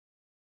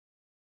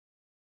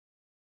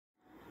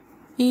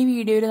ഈ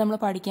വീഡിയോയിൽ നമ്മൾ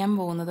പഠിക്കാൻ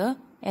പോകുന്നത്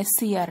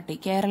SCERT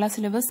കേരള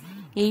സിലബസ്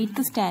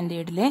 8th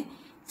സ്റ്റാൻഡേർഡിലെ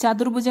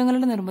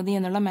ചതുർഭുജങ്ങളുടെ നിർമ്മിതി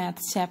എന്നുള്ള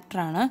മാത്സ് ചാപ്റ്റർ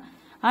ആണ്.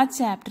 ആ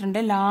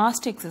ചാപ്റ്ററിന്റെ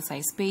ലാസ്റ്റ്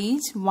എക്സർസൈസ്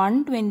പേജ്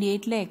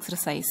 128ലെ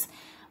എക്സർസൈസ്.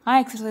 ആ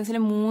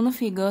എക്സർസൈസിലെ 3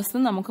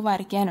 ഫിഗേഴ്സ് നമുക്ക്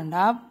വരയ്ക്കാനുണ്ട്.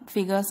 ആ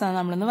ഫിഗേഴ്സ് ആണ്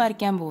നമ്മളിന്ന്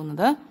വരയ്ക്കാൻ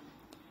പോകുന്നത്.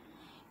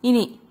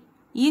 ഇനി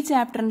ഈ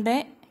ചാപ്റ്ററിന്റെ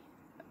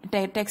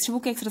ടെക്സ്റ്റ്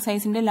ബുക്ക്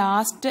എക്സർസൈസിന്റെ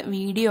ലാസ്റ്റ്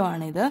വീഡിയോ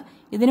ആണിത്.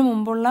 ഇതിനു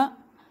മുമ്പുള്ള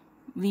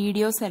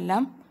വീഡിയോസ്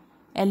എല്ലാം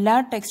എല്ലാ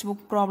ടെക്സ്റ്റ്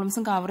ബുക്ക്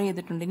പ്രോബ്ലംസും കവർ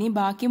ചെയ്തിട്ടുണ്ട്. ഇനി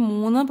ബാക്കി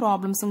 3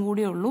 പ്രോബ്ലംസും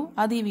കൂടി ഉള്ളൂ.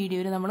 അത് ഈ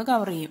വീഡിയോയിൽ നമ്മൾ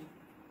കവർ ചെയ്യും.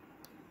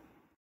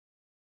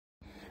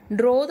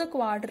 Draw the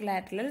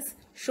quadrilaterals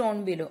Sean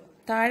below.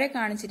 താഴെ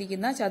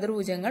കാണിച്ചിരിക്കുന്ന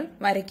ചതുർഭുജങ്ങൾ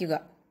വരയ്ക്കുക.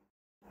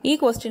 ഈ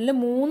ക്വസ്റ്റ്യനിൽ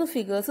 3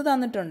 ഫിഗേഴ്സ്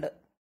തന്നിട്ടുണ്ട്.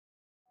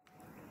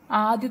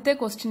 ആദ്യത്തെ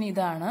ക്വസ്റ്റ്യൻ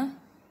ഇതാണ്.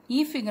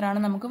 ഈ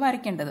ഫിഗറാണ് നമുക്ക്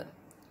വരയ്ക്കേണ്ടത്.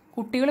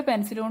 കുട്ടികൾ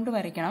പെൻസിൽ കൊണ്ട്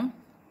വരയ്ക്കണം.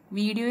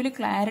 വീഡിയോയിൽ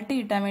ക്ലാരിറ്റി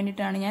കിട്ടാൻ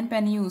വേണ്ടിയിട്ടാണ് ഞാൻ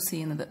പെൻ യൂസ്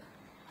ചെയ്യുന്നത്.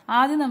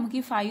 ആദ്യം നമുക്ക്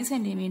ഈ 5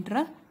 സെന്റിമീറ്റർ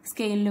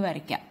സ്കെയിലിൽ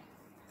വരയ്ക്കാം.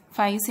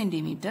 5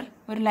 സെന്റിമീറ്റർ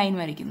ഒരു ലൈൻ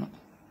വരയ്ക്കുന്നു.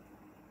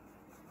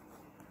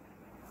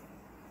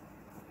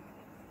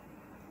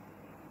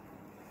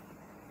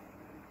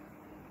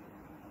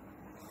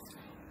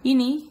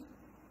 ഇനി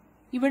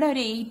ഇവിടെ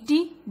ഒരു 80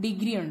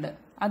 ഡിഗ്രി ഉണ്ട്.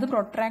 അത്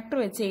പ്രൊട്രാക്ടർ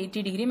വെച്ച്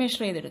 80 ഡിഗ്രി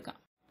മെഷർ ചെയ്തെടുക്കാം.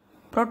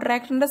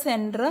 പ്രൊട്രാക്ടറിന്റെ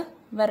സെന്റർ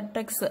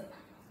വെർട്ടെക്സ്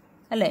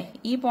അല്ലേ,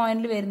 ഈ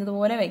പോയിന്റിൽ വരുന്നത്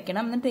പോലെ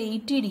വെക്കണം. എന്നിട്ട്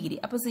 80 ഡിഗ്രി,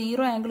 അപ്പൊ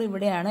 0 ആംഗിൾ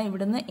ഇവിടെയാണ്.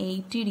 ഇവിടുന്ന്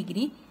 80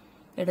 ഡിഗ്രി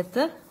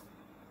എടുത്ത്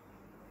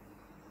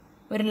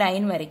ഒരു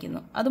ലൈൻ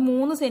വരയ്ക്കുന്നു. അത്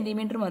 3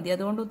 സെന്റിമീറ്റർ മതി.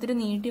 അതുകൊണ്ട് ഒത്തിരി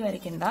നീട്ടി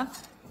വരയ്ക്കണ്ട.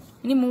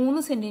 ഇനി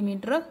 3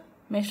 സെന്റിമീറ്റർ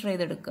മെഷർ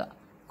ചെയ്തെടുക്കുക.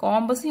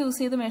 കോമ്പസ് യൂസ്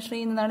ചെയ്ത് മെഷർ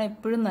ചെയ്യുന്നതാണ്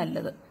എപ്പോഴും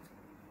നല്ലത്.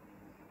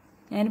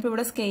 ഞാനിപ്പോൾ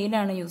ഇവിടെ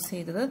സ്കെയിലാണ് യൂസ്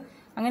ചെയ്തത്.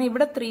 അങ്ങനെ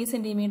ഇവിടെ 3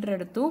 സെന്റിമീറ്റർ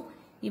എടുത്തു,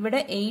 ഇവിടെ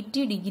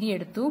 80 ഡിഗ്രി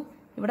എടുത്തു,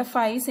 ഇവിടെ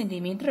 5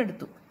 സെന്റിമീറ്റർ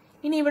എടുത്തു.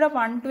 ഇനി ഇവിടെ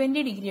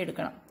 120 ഡിഗ്രി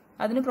എടുക്കണം.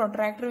 അതിന്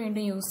പ്രൊട്രാക്ടർ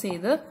വീണ്ടും യൂസ്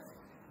ചെയ്ത്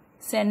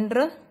സെന്റർ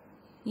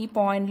ഈ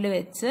പോയിന്റിൽ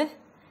വെച്ച്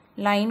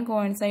ലൈൻ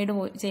കോയിൻസൈഡ്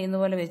ചെയ്യുന്ന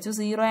പോലെ വെച്ചു.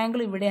 0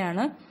 ആംഗിൾ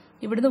ഇവിടെയാണ്.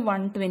 ഇവിടുന്ന്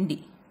 120.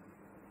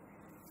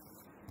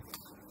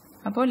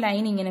 അപ്പോൾ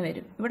ലൈൻ ഇങ്ങനെ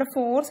വരും. ഇവിടെ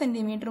 4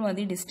 സെന്റിമീറ്റർ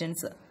മതി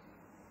ഡിസ്റ്റൻസ്.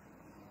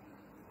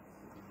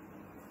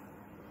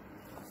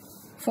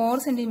 4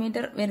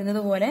 സെന്റിമീറ്റർ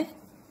വരുന്നത് പോലെ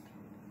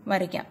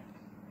വരയ്ക്കാം.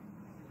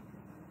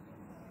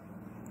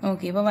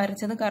 ഓക്കെ, ഇപ്പോൾ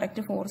വരച്ചത്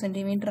കറക്റ്റ് 4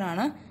 സെന്റിമീറ്റർ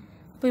ആണ്.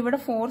 അപ്പോൾ ഇവിടെ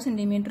 4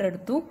 സെന്റിമീറ്റർ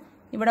എടുത്തു,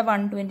 ഇവിടെ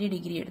 120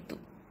 ഡിഗ്രി എടുത്തു.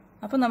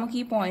 അപ്പോൾ നമുക്ക്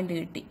ഈ പോയിന്റ്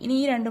കിട്ടി. ഇനി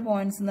ഈ 2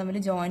 പോയിന്റ്സും തമ്മിൽ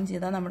ജോയിൻ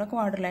ചെയ്താൽ നമ്മുടെ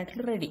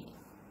ക്വാഡ്രിലാറ്ററൽ റെഡി.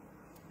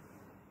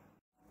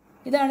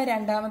 ഇതാണ്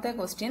രണ്ടാമത്തെ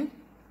ക്വസ്റ്റ്യൻ.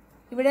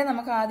 ഇവിടെ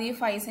നമുക്ക് ആദ്യം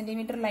 5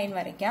 സെന്റിമീറ്റർ ലൈൻ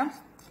വരയ്ക്കാം.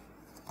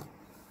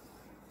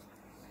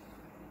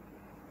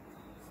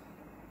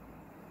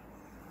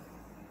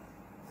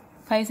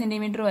 ഫൈവ്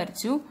സെന്റിമീറ്റർ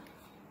വരച്ചു.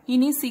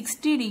 ഇനി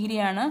 60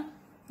 ഡിഗ്രിയാണ്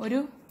ഒരു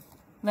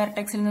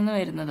വെർട്ടെക്സിൽ നിന്ന്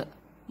വരുന്നത്.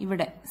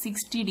 ഇവിടെ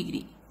 60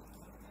 ഡിഗ്രി,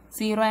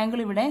 0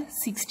 ആംഗിൾ ഇവിടെ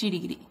 60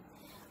 ഡിഗ്രി.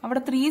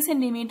 അവിടെ 3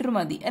 സെന്റിമീറ്റർ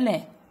മതി അല്ലേ?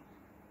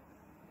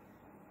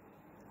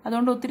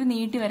 അതുകൊണ്ട് ഒത്തിരി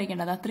നീട്ടി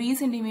വരയ്ക്കേണ്ടത്. 3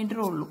 സെന്റിമീറ്റർ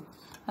ഉള്ളൂ.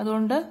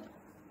 അതുകൊണ്ട്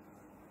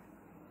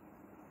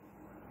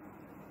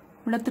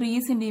ഇവിടെ 3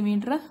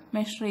 സെന്റിമീറ്റർ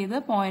മെഷർ ചെയ്ത്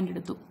പോയിന്റ്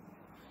എടുത്തു.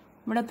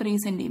 ഇവിടെ 3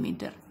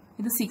 സെന്റിമീറ്റർ,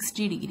 ഇത്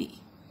 60 ഡിഗ്രി.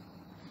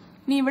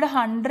 ഇനി ഇവിടെ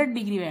 100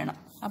 ഡിഗ്രി വേണം.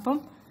 അപ്പം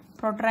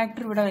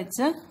പ്രൊട്രാക്ടർ ഇവിടെ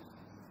വെച്ച്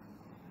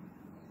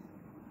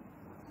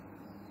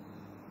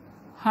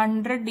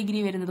 100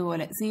 ഡിഗ്രി വരുന്നത്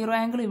പോലെ, 0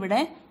 ആംഗിൾ ഇവിടെ,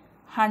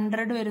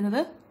 100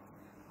 വരുന്നത്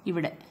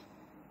ഇവിടെ.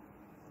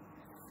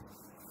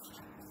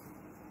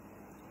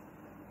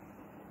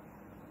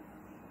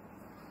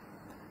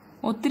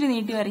 ഒത്തിരി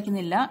നീട്ടി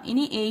വരയ്ക്കുന്നില്ല.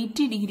 ഇനി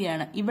 80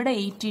 ഡിഗ്രിയാണ്. ഇവിടെ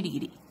 80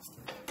 ഡിഗ്രി.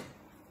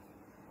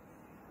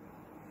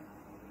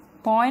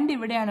 പോയിന്റ്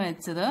ഇവിടെയാണ്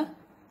വെച്ചത്.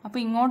 അപ്പൊ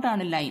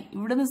ഇങ്ങോട്ടാണ് ലൈൻ.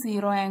 ഇവിടുന്ന്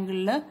 0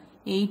 ആംഗിളില്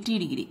 80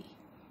 ഡിഗ്രി.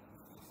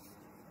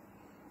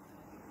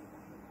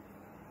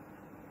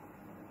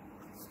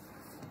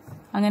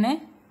 അങ്ങനെ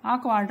ആ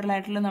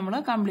ക്വാഡ്രിലാറ്ററൽ നമ്മൾ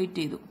കംപ്ലീറ്റ്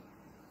ചെയ്തു.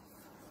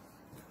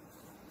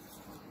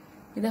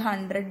 ഇത്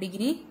 100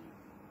 ഡിഗ്രി,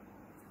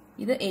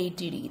 ഇത്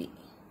 80 ഡിഗ്രി.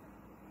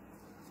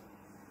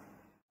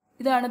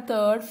 ഇതാണ്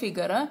തേർഡ്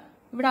ഫിഗർ.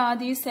 ഇവിടെ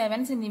ആദ്യം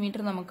 7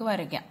 സെന്റിമീറ്റർ നമുക്ക്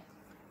വരയ്ക്കാം.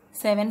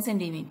 7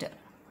 സെന്റിമീറ്റർ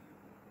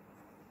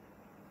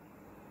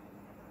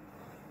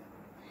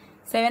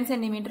 7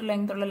 സെന്റിമീറ്റർ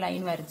ലെങ്ത് ഉള്ള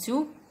ലൈൻ വരച്ചു.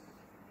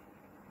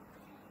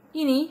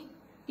 ഇനി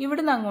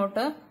ഇവിടുന്ന്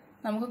അങ്ങോട്ട്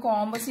നമുക്ക്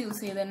കോമ്പസ്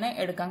യൂസ് ചെയ്ത് തന്നെ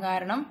എടുക്കാം.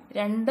 കാരണം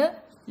 2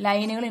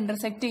 ലൈനുകൾ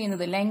ഇന്റർസെക്ട്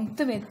ചെയ്യുന്നത്,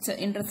 ലെങ്ത് വെച്ച്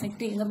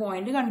ഇന്റർസെക്ട് ചെയ്യുന്ന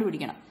പോയിന്റ്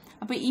കണ്ടുപിടിക്കണം.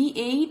 അപ്പൊ ഈ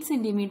 8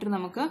 സെന്റിമീറ്റർ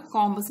നമുക്ക്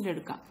കോമ്പസിൽ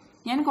എടുക്കാം.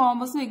 ഞാൻ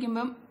കോമ്പസ്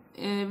വെക്കുമ്പം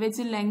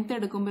വെച്ച് ലെങ്ത്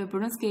എടുക്കുമ്പോൾ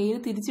എപ്പോഴും സ്കെയിൽ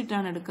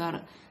തിരിച്ചിട്ടാണ് എടുക്കാറ്,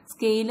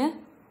 സ്കെയില്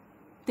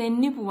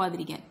തെന്നി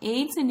പോവാതിരിക്കാൻ.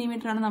 8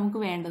 സെന്റിമീറ്റർ ആണ് നമുക്ക്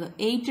വേണ്ടത്.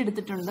 8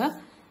 എടുത്തിട്ടുണ്ട്.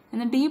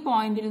 എന്നിട്ട് ഈ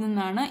പോയിന്റിൽ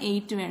നിന്നാണ്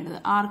 8 വേണ്ടത്.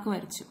 ആർക്ക്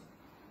വരച്ചു.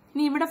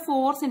 ഇനി ഇവിടെ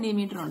 4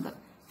 സെന്റിമീറ്റർ ഉണ്ട്.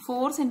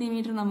 4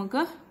 സെന്റിമീറ്റർ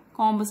നമുക്ക്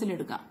കോമ്പസിൽ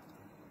എടുക്കാം.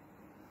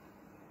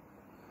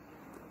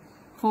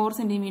 4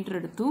 സെന്റിമീറ്റർ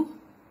എടുത്തു.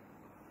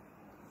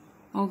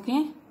 ഓക്കെ,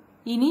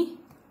 ഇനി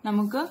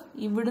നമുക്ക്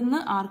ഇവിടുന്ന്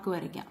ആർക്ക്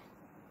വരയ്ക്കാം.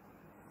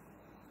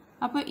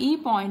 അപ്പൊ ഈ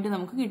പോയിന്റ്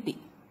നമുക്ക് കിട്ടി.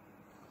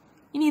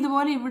 ഇനി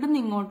ഇതുപോലെ ഇവിടുന്ന്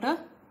ഇങ്ങോട്ട്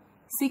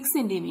 6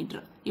 സെന്റിമീറ്റർ,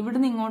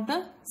 ഇവിടുന്ന് ഇങ്ങോട്ട്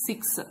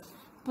 6.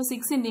 അപ്പോൾ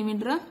 6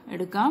 സെന്റിമീറ്റർ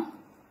എടുക്കാം.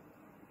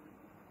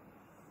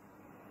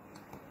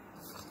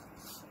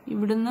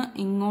 ഇവിടുന്ന്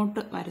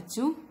ഇങ്ങോട്ട്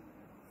വരച്ചു.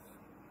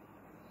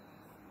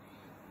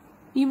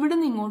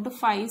 ഇവിടുന്ന് ഇങ്ങോട്ട്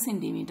 5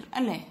 സെന്റിമീറ്റർ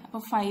അല്ലേ? അപ്പൊ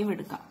 5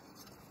 എടുക്കാം.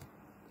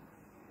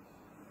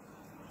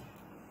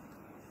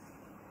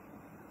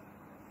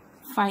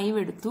 5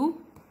 എടുത്തു.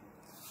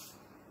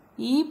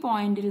 ഈ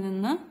പോയിന്റിൽ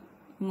നിന്ന്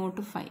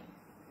ഇങ്ങോട്ട് 5.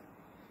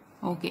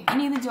 ഓക്കെ,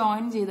 ഇനി ഇത്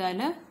ജോയിൻ ചെയ്താൽ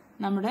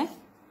നമ്മുടെ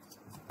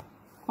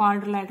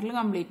ക്വാഡ്രിലാറ്ററൽ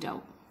കംപ്ലീറ്റ്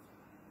ആവും.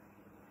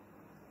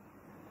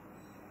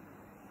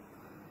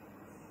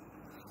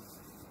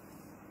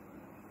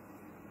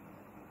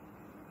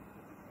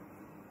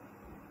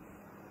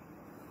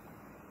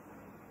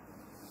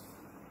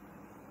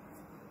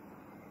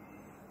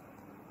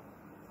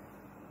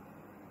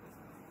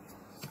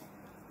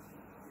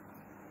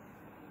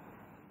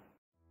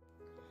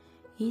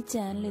 ഈ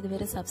ചാനൽ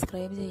ഇതുവരെ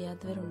സബ്സ്ക്രൈബ്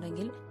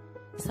ചെയ്യാത്തവരുണ്ടെങ്കിൽ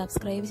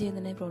സബ്സ്ക്രൈബ്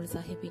ചെയ്യുന്നതിനെ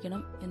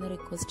പ്രോത്സാഹിപ്പിക്കണം എന്ന്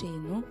റിക്വസ്റ്റ്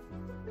ചെയ്യുന്നു.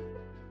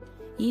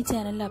 ഈ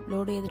ചാനലിൽ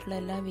അപ്ലോഡ് ചെയ്തിട്ടുള്ള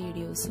എല്ലാ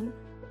വീഡിയോസും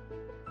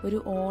ഒരു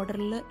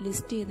ഓർഡറിൽ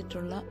ലിസ്റ്റ്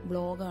ചെയ്തിട്ടുള്ള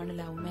ബ്ലോഗാണ്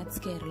ലവ്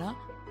മാത്സ് കേരള.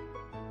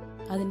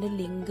 അതിൻ്റെ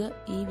ലിങ്ക്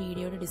ഈ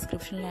വീഡിയോയുടെ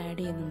ഡിസ്ക്രിപ്ഷനിൽ ആഡ്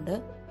ചെയ്യുന്നുണ്ട്.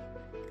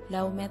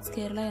 ലവ് മാത്സ്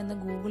കേരള എന്ന്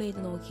ഗൂഗിൾ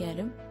ചെയ്ത്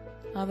നോക്കിയാലും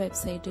ആ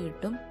വെബ്സൈറ്റ്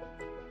കിട്ടും.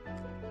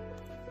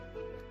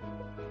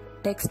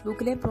 ടെക്സ്റ്റ്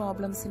ബുക്കിലെ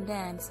പ്രോബ്ലംസിന്റെ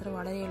ആൻസർ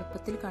വളരെ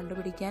എളുപ്പത്തിൽ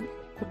കണ്ടുപിടിക്കാൻ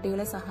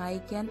കുട്ടികളെ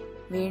സഹായിക്കാൻ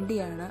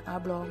വേണ്ടിയാണ് ആ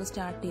ബ്ലോഗ്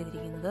സ്റ്റാർട്ട്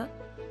ചെയ്തിരിക്കുന്നത്.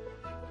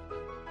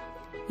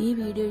 ഈ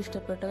വീഡിയോ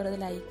ഇഷ്ടപ്പെട്ടവർ അത്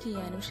ലൈക്ക്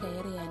ചെയ്യാനും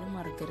ഷെയർ ചെയ്യാനും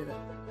മറക്കരുത്.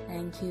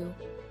 Thank you.